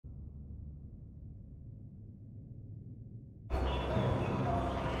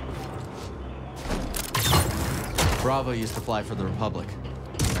Bravo used to fly for the Republic.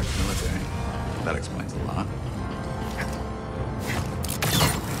 Ex-military. That explains a lot.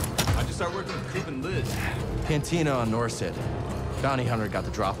 How'd you start working with Coop and Liz? Cantina on Norsid. Bounty hunter got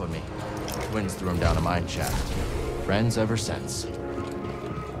the drop on me. Twins threw him down a mine shaft. Friends ever since.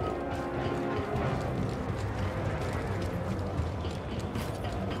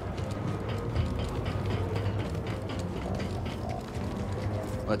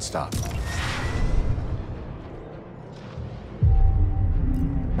 Let's stop.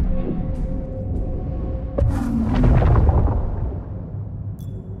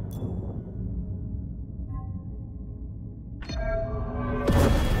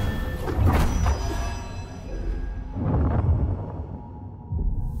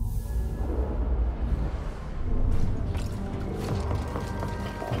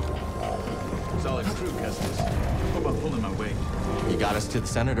 Solid crew, Kestis. Hope I'm pulling my weight. You got us to the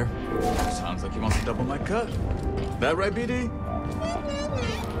senator. Sounds like he wants to double my cut. That right, BD?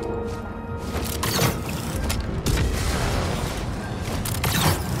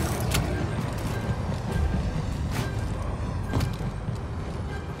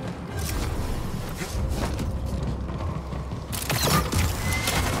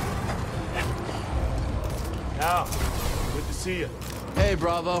 Al, good to see you. Hey,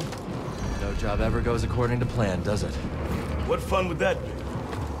 Bravo. No job ever goes according to plan, does it? What fun would that be?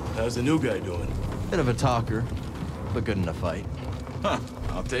 How's the new guy doing? Bit of a talker, but good in a fight. Huh,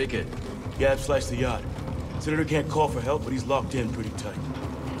 I'll take it. Gab sliced the yacht. Senator can't call for help, but he's locked in pretty tight.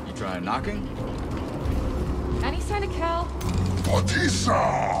 You trying knocking? Any sign of Cal?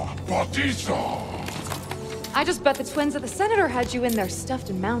 Batista! Batista! I just bet the twins of the Senator had you in there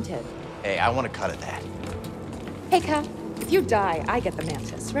stuffed and mounted. Hey, I want a cut of that. Hey, Cal, if you die, I get the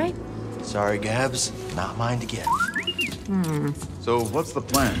mantis, right? Sorry, Gabs. Not mine to get. So what's the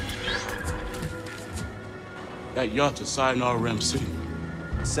plan? That yacht's a Sayonara Rem City.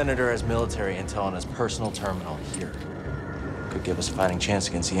 The Senator has military intel on his personal terminal here. Could give us a fighting chance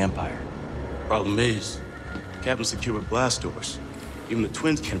against the Empire. Problem is, Captain secured blast doors. Even the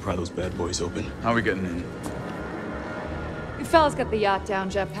twins can't pry those bad boys open. How are we getting in? You fellas get the yacht down,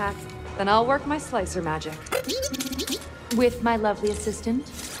 Jetpack. Then I'll work my slicer magic. With my lovely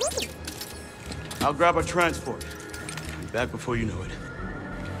assistant. I'll grab our transport. Be back before you know it.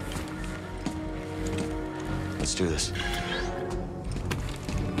 Let's do this.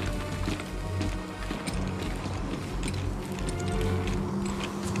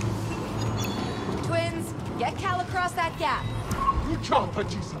 Twins, get Cal across that gap. Good job,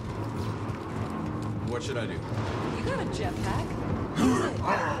 Batista! What should I do? You got a jetpack.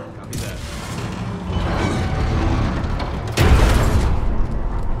 Copy that.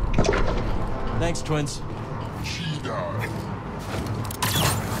 Thanks, twins. Jedi!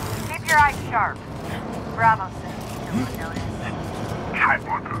 Keep your eyes sharp. Bravo says you don't notice.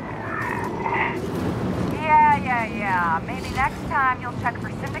 Yeah. Maybe next time you'll check for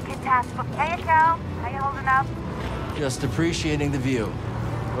syndicate tasks. Hey, Cal, how you holding up? Just appreciating the view.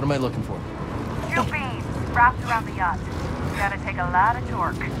 What am I looking for? 2 beams wrapped around the yacht. Gotta take a lot of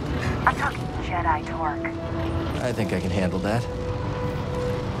torque. I'm talking Jedi torque. I think I can handle that.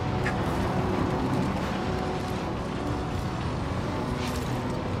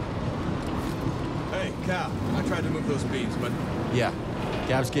 Hey, Cal, I tried to move those beams, but... Yeah,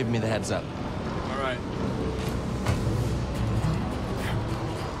 Gab's giving me the heads up. All right.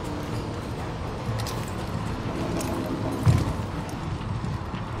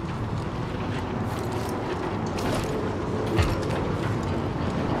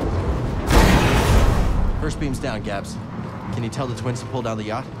 First beam's down, Gabs. Can you tell the twins to pull down the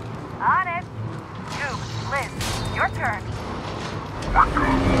yacht? On it. Goop, Liz, your turn.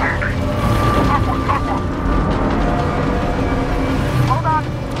 Hold on.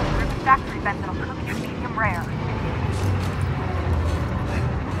 There's a factory vent that'll cook your medium rare.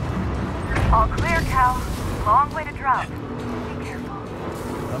 All clear, Cal. Long way to drop. Be careful.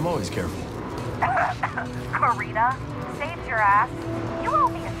 I'm always careful. Marina, saved your ass. You owe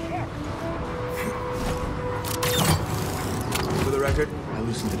me a ship. For the record, I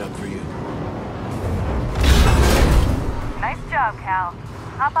loosened it up for you. Nice job, Cal.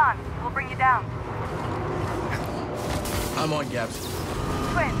 Hop on. We'll bring you down. I'm on, Gabs.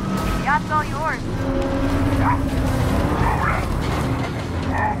 Twin, the yacht's all yours.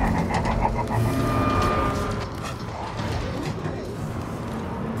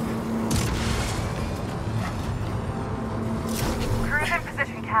 Cruise in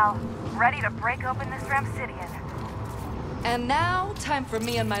position, Cal. Ready to break open this Ramsidian. And now, time for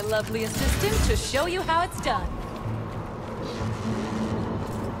me and my lovely assistant to show you how it's done.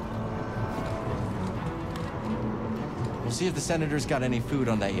 We'll see if the Senator's got any food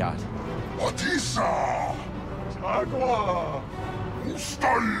on that yacht. Batisa! Agua!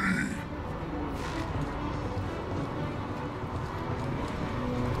 Mustai!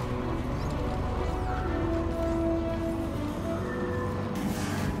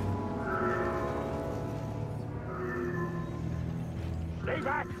 Stay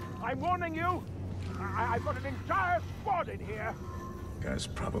back! I'm warning you! I've got an entire squad in here! Guy's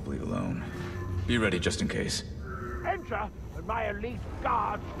probably alone. Be ready just in case. Enter, and my elite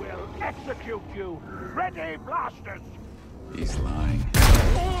guards will execute you! Ready, blasters! He's lying.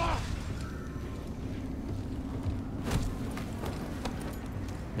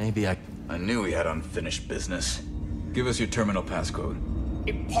 Maybe I knew he had unfinished business. Give us your terminal passcode.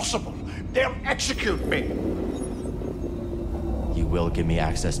 Impossible! They'll execute me! You will give me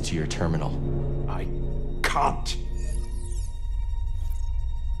access to your terminal. I can't.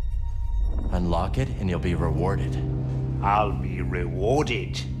 Unlock it and you'll be rewarded. I'll be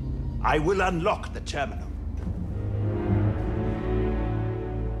rewarded. I will unlock the terminal.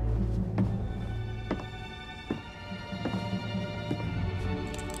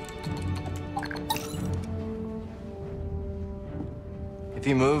 If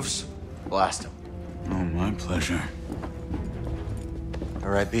he moves, blast him. Oh, my pleasure. All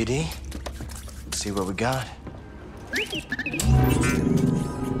right, BD. Let's see what we got.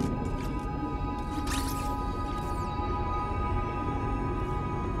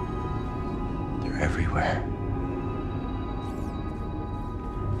 They're everywhere.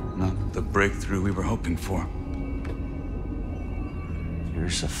 Not the breakthrough we were hoping for.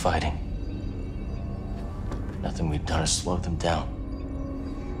 Years of fighting. Nothing we've done has slowed them down.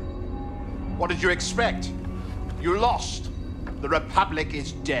 What did you expect? You lost. The Republic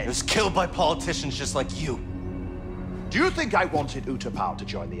is dead. It was killed by politicians just like you. Do you think I wanted Utapau to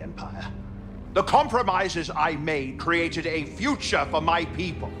join the Empire? The compromises I made created a future for my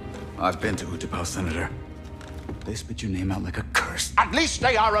people. I've been to Utapau, Senator. They spit your name out like a curse. At least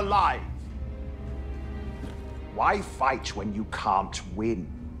they are alive. Why fight when you can't win?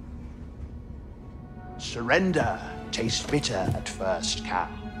 Surrender tastes bitter at first, Cal,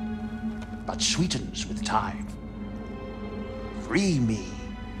 but sweetens with time. Free me,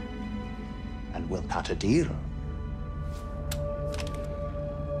 and we'll cut a deal.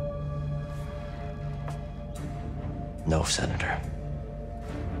 No, Senator.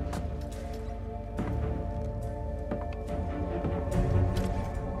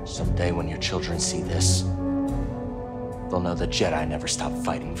 Someday when your children see this, they'll know the Jedi never stopped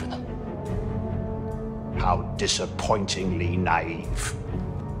fighting for them. How disappointingly naive.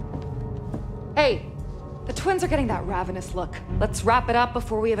 Hey, the twins are getting that ravenous look. Let's wrap it up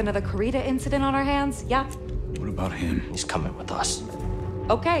before we have another Karita incident on our hands, yeah? What about him? He's coming with us.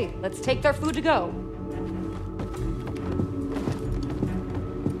 Okay, let's take their food to go.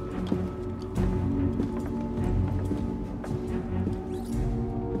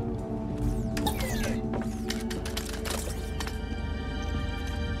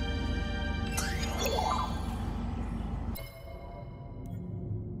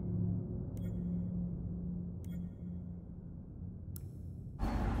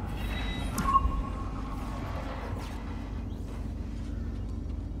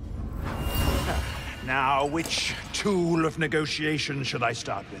 Now, which tool of negotiation should I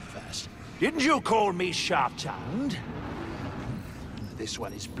start with first? Didn't you call me sharp-tongued? This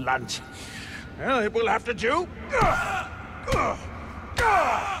one is blunt. Well, it will have to do.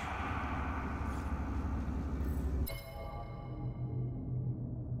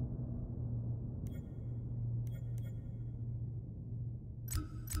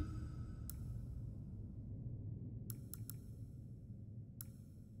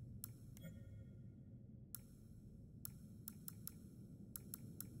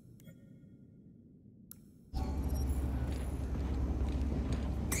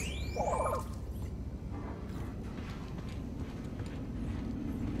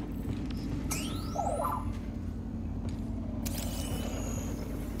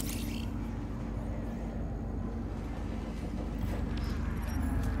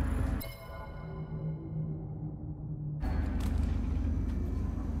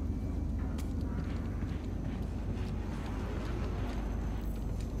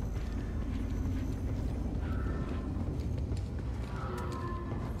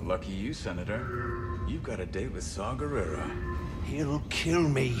 Lucky you, Senator. You've got a date with Saw Gerrera. He'll kill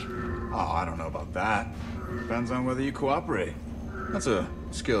me. Oh, I don't know about that. Depends on whether you cooperate. That's a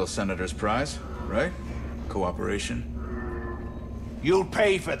skill Senator's prize, right? Cooperation. You'll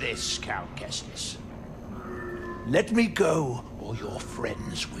pay for this, Count Kestis. Let me go, or your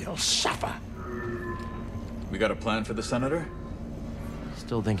friends will suffer. We got a plan for the senator?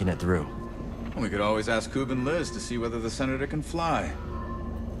 Still thinking it through. We could always ask Coob and Liz to see whether the senator can fly.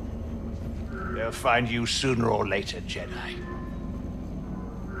 They'll find you sooner or later, Jedi.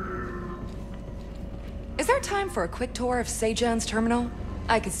 Is there time for a quick tour of Sejan's terminal?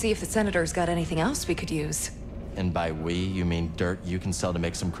 I could see if the Senator's got anything else we could use. And by we, you mean dirt you can sell to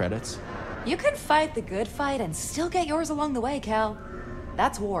make some credits? You can fight the good fight and still get yours along the way, Cal.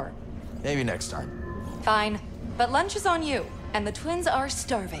 That's war. Maybe next time. Fine, but lunch is on you, and the twins are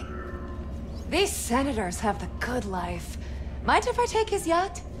starving. These senators have the good life. Mind if I take his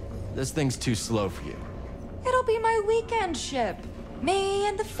yacht? This thing's too slow for you. It'll be my weekend ship. Me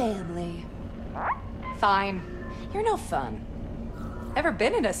and the family. Fine. You're no fun. Never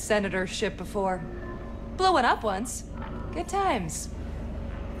been in a senator's ship before. Blew one up once. Good times.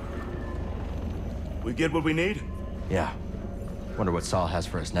 We get what we need? Yeah. Wonder what Saul has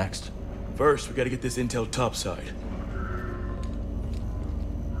for us next. First, we gotta get this intel topside.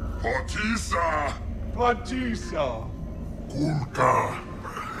 Potisa! Potisa! Kulka!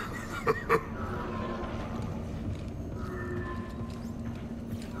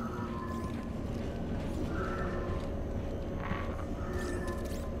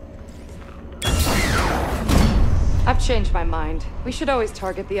 I've changed my mind. We should always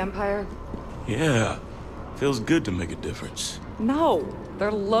target the Empire. Yeah. Feels good to make a difference. No,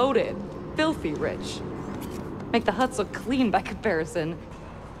 they're loaded. Filthy rich. Make the huts look clean by comparison.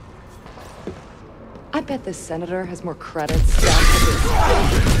 I bet this senator has more credits stacked to this.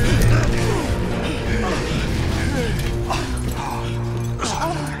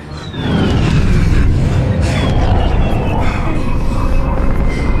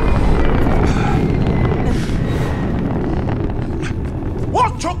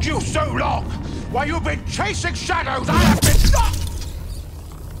 What took you so long? While you've been chasing shadows, I have been not...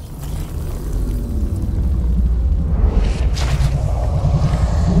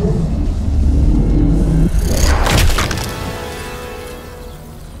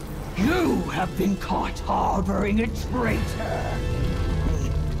 You have been caught harboring a traitor.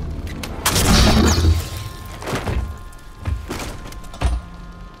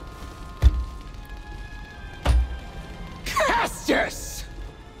 Castus!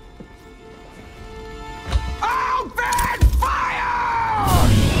 Open fire!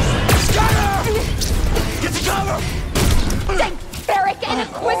 Scatter! Get to cover! Beric and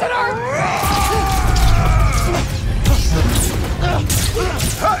Inquisitor!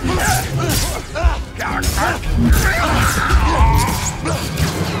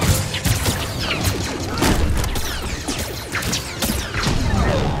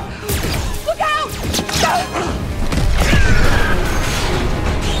 Look out!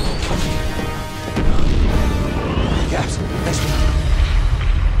 Yes, next one.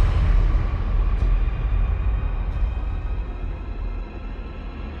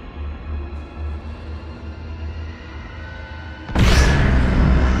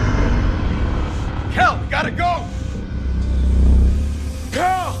 Cal, we gotta go!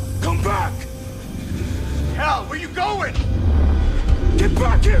 Cal! Come back! Cal, where you going? Get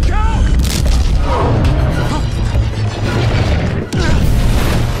back here, Cal!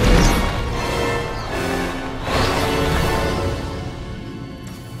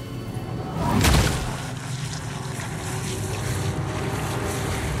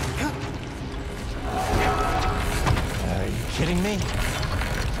 Are you kidding me?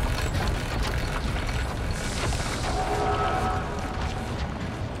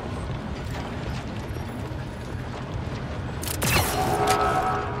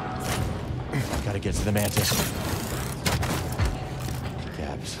 Gotta get to the Mantis.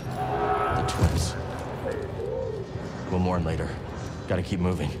 Gabs. The twins. We'll mourn later. Gotta keep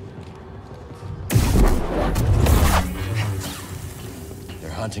moving.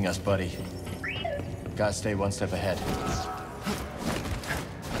 They're hunting us, buddy. Gotta stay one step ahead.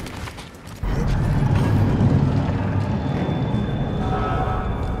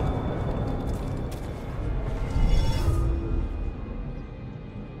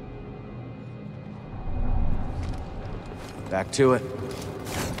 Back to it.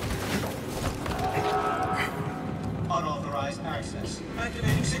 Unauthorized access.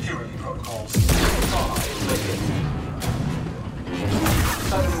 Activating security protocols.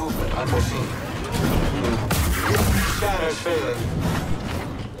 Sudden movement unforeseen. Scanners failing.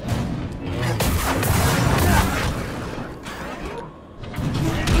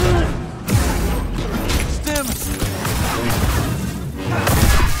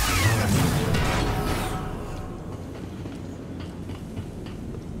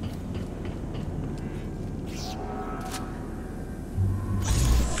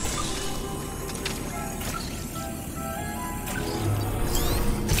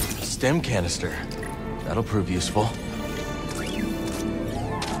 stem canister. That'll prove useful.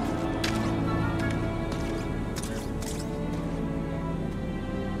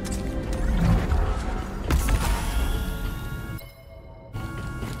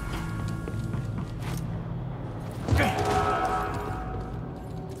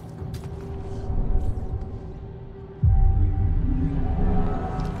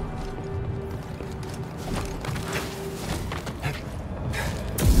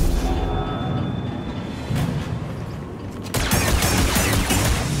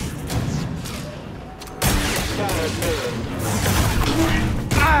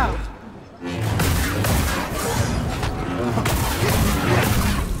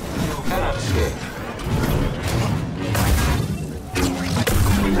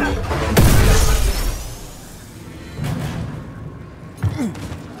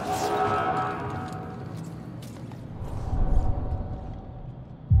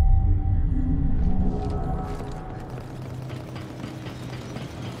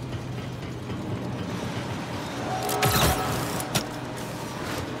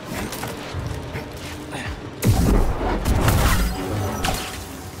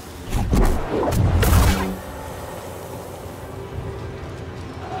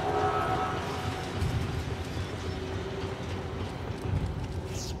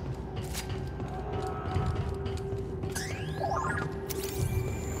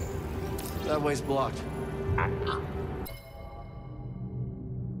 That way's blocked.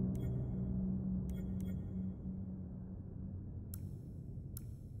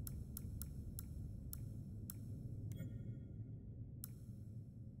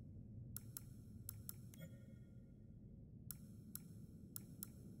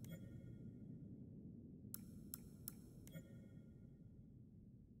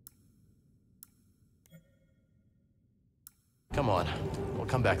 Come on, we'll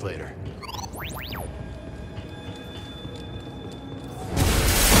come back later.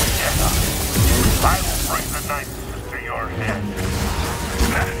 I will bring the knife to your head.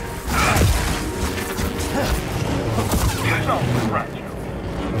 You don't scratch you.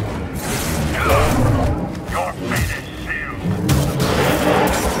 Your fate is sealed.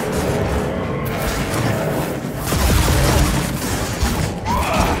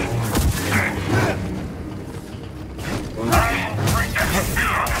 I will bring it.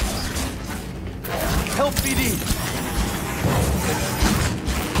 Help, BD!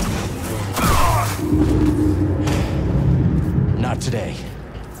 Not today.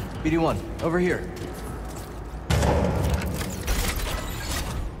 BD1, over here.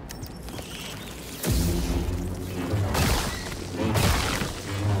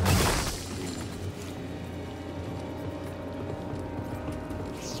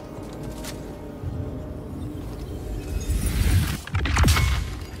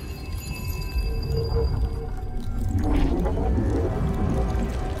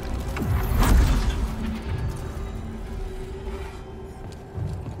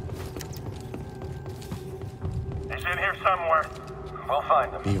 Somewhere. We'll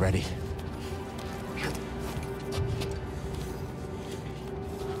find them. Be ready.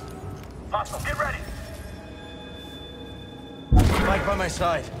 Hostile, get ready. Mike by my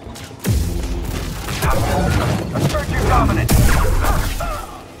side. Assert your dominance.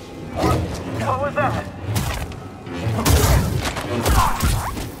 What was that?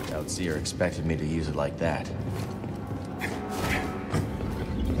 Outseer expected me to use it like that.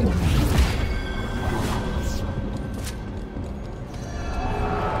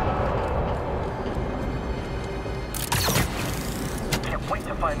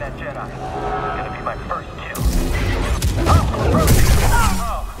 Find that Jedi. It's gonna be my first kill. Oh, Rosie!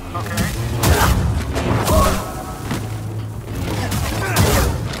 Oh, okay.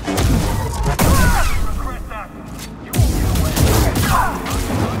 Regret that. You won't get away.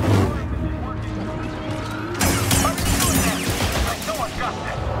 I'm doing that. I know I got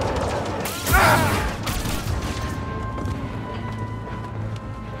this.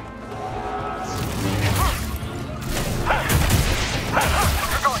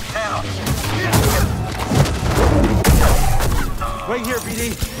 Right here,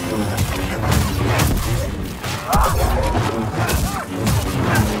 BD.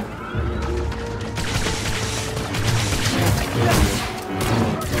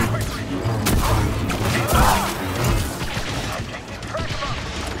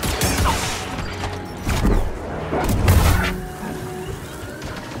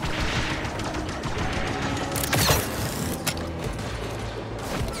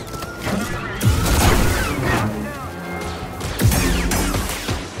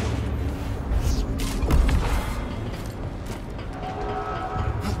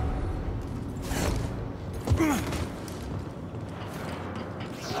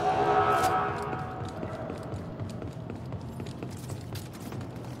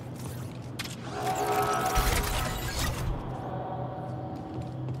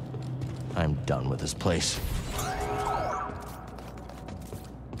 Done with this place.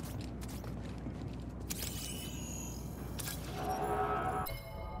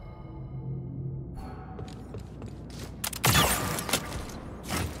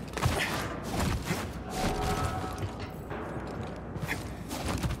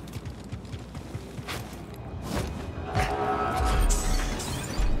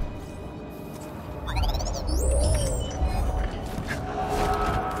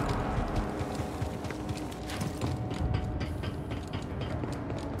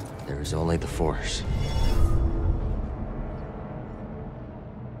 There's only the Force.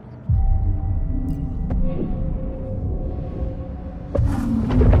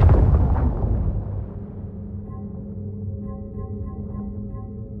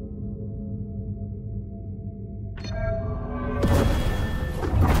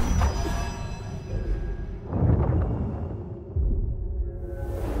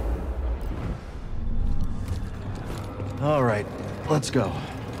 All right, let's go.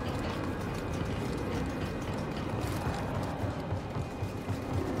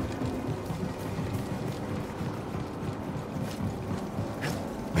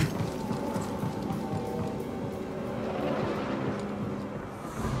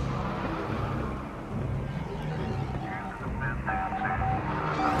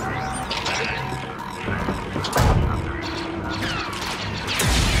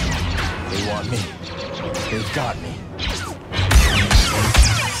 They want me. They've got me.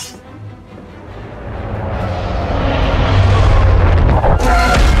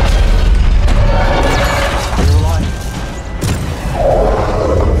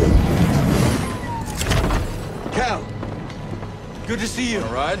 Cal! Good to see you.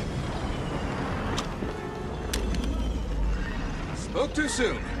 All right? Spoke too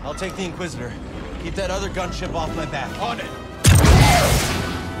soon. I'll take the Inquisitor. Keep that other gunship off my back. On it.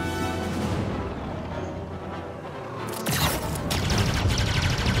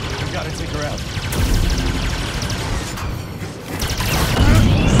 We gotta take her out.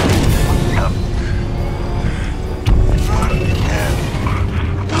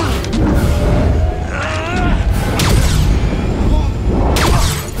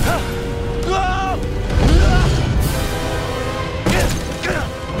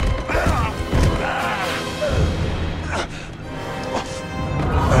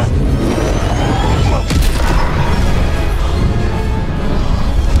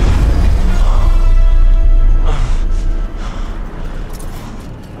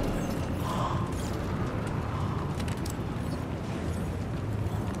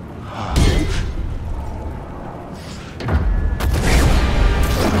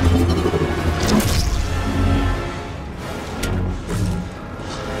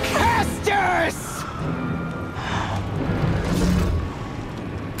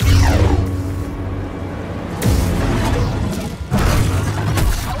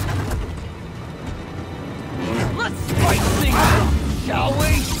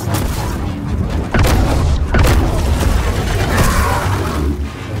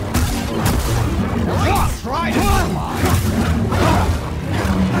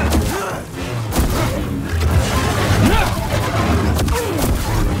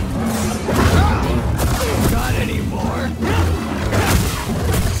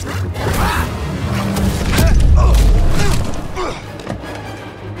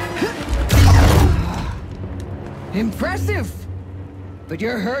 Impressive! But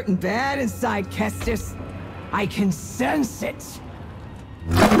you're hurting bad inside, Kestis. I can sense it.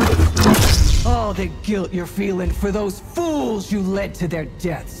 All the guilt you're feeling for those fools you led to their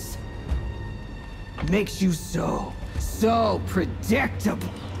deaths makes you so predictable.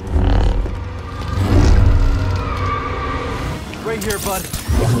 Right here, bud.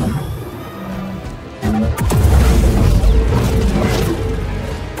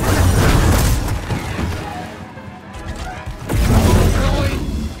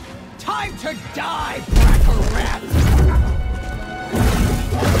 Time to die, Blacker Rat!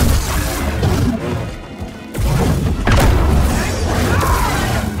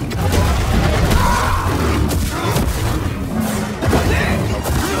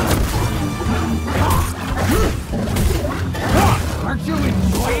 Aren't you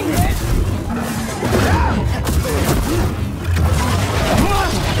enjoying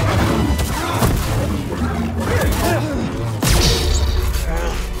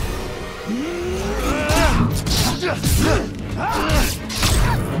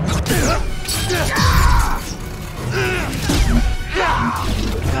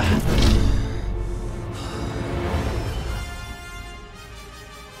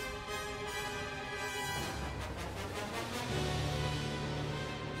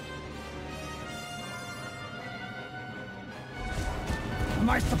Am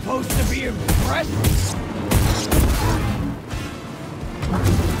I supposed to be impressed?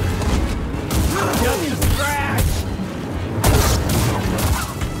 Just a scratch!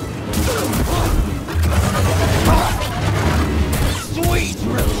 Sweet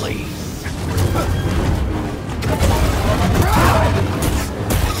release!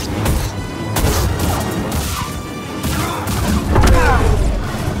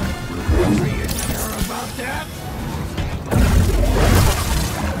 Do you care about that?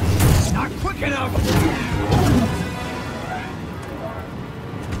 Not quick enough!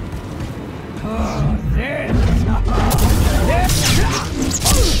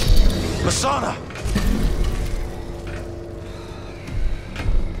 Masana!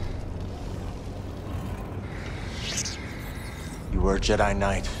 You were a Jedi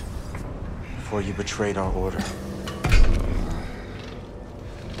Knight before you betrayed our order.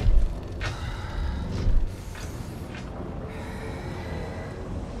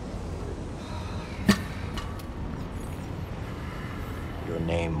 Your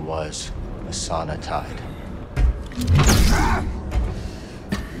name was Masana Tide.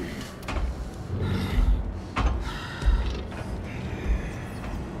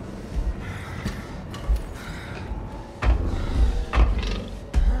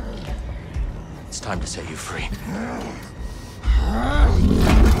 It's time to set you free.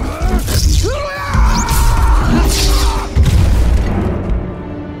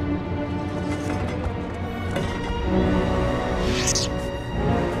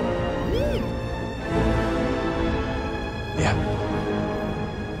 Yeah.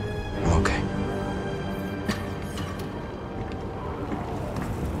 I'm okay.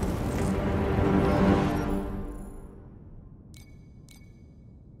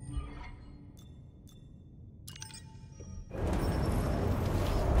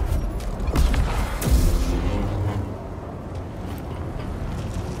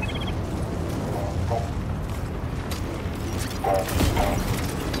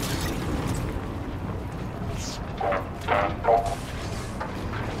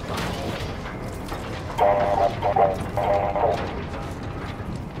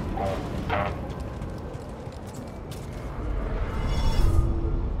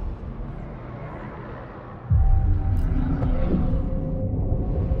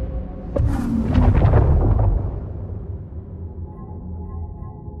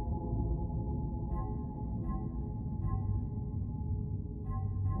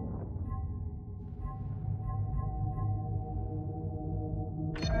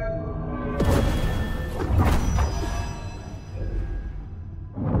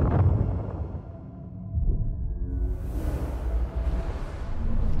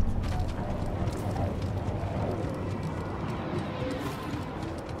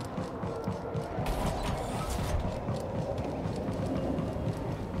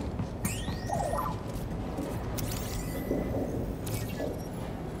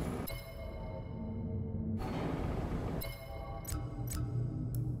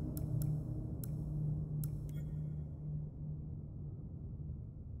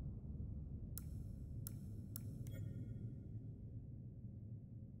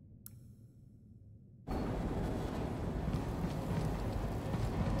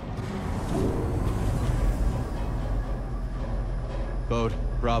 Bode,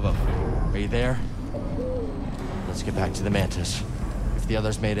 Bravo. Are you there? Let's get back to the Mantis. If the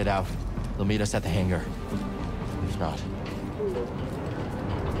others made it out, they'll meet us at the hangar. If not...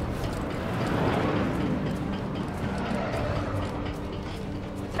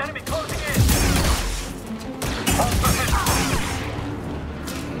 Enemy closing in! Hold position!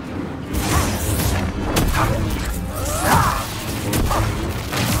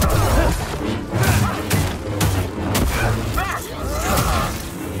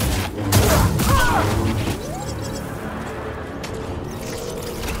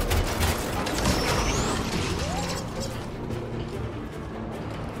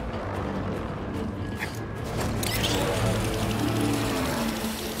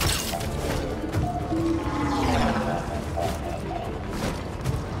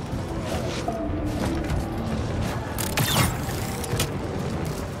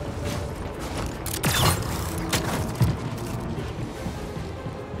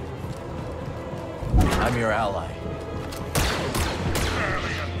 I'm your ally.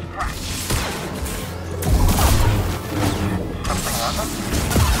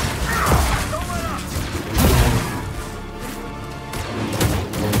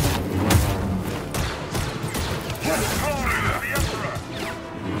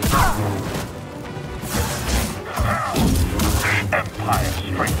 Empire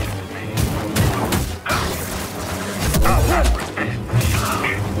strengthens me. I'll have revenge.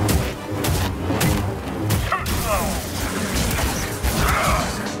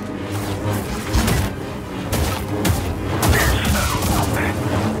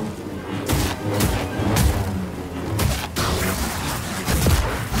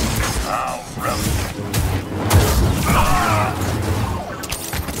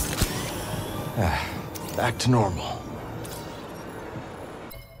 back to normal.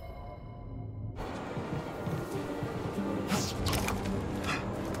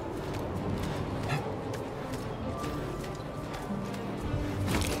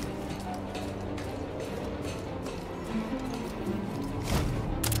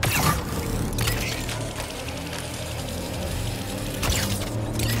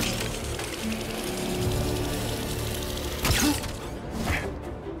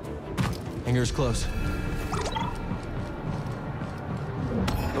 Hangar's close.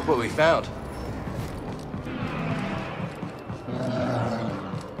 Look what we found.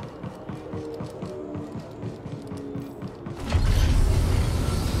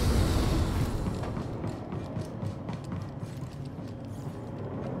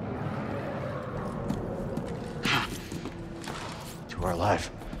 We're alive.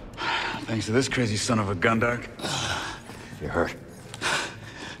 Thanks to this crazy son of a Gundark. You're hurt.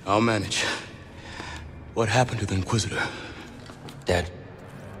 I'll manage. What happened to the Inquisitor? Dead.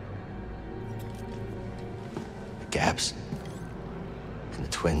 The Gabs. And the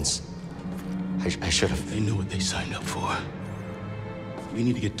twins. I should have. They knew what they signed up for. We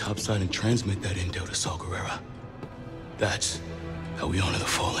need to get topside and transmit that intel to Saw Gerrera. That's how we honor the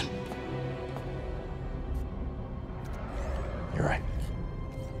fallen. You're right.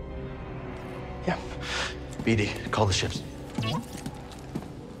 Yeah. BD, call the ships.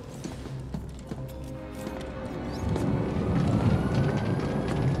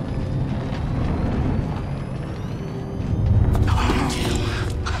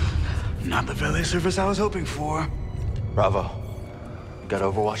 Not the valet service I was hoping for. Bravo. You got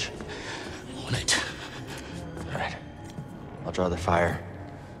Overwatch? On it. All right. I'll draw the fire.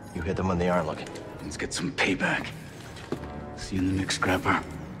 You hit them when they aren't looking. Let's get some payback. See you in the next scrapper.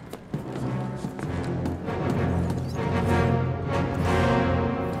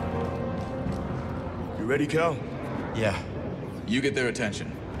 You ready, Cal? Yeah. You get their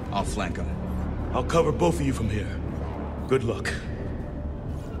attention. I'll flank them. I'll cover both of you from here. Good luck.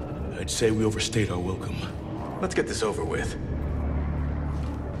 I'd say we overstayed our welcome. Let's get this over with.